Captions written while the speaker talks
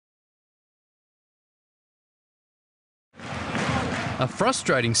A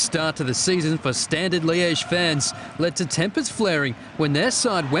frustrating start to the season for Standard Liège fans led to tempers flaring when their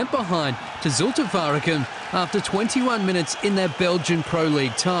side went behind to Zulte Waregem after 21 minutes in their Belgian Pro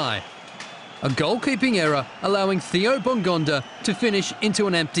League tie. A goalkeeping error allowing Theo Bongonda to finish into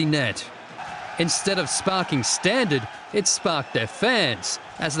an empty net. Instead of sparking Standard, it sparked their fans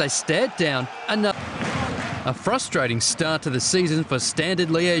as they stared down another. A frustrating start to the season for Standard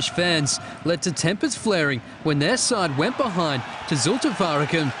Liège fans led to tempers flaring when their side went behind to Zulte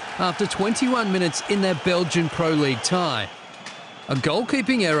Waregem after 21 minutes in their Belgian Pro League tie. A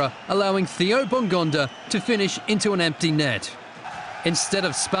goalkeeping error allowing Theo Bongonda to finish into an empty net. Instead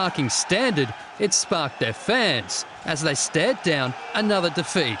of sparking Standard, it sparked their fans as they stared down another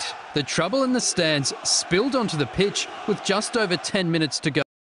defeat. The trouble in the stands spilled onto the pitch with just over 10 minutes to go.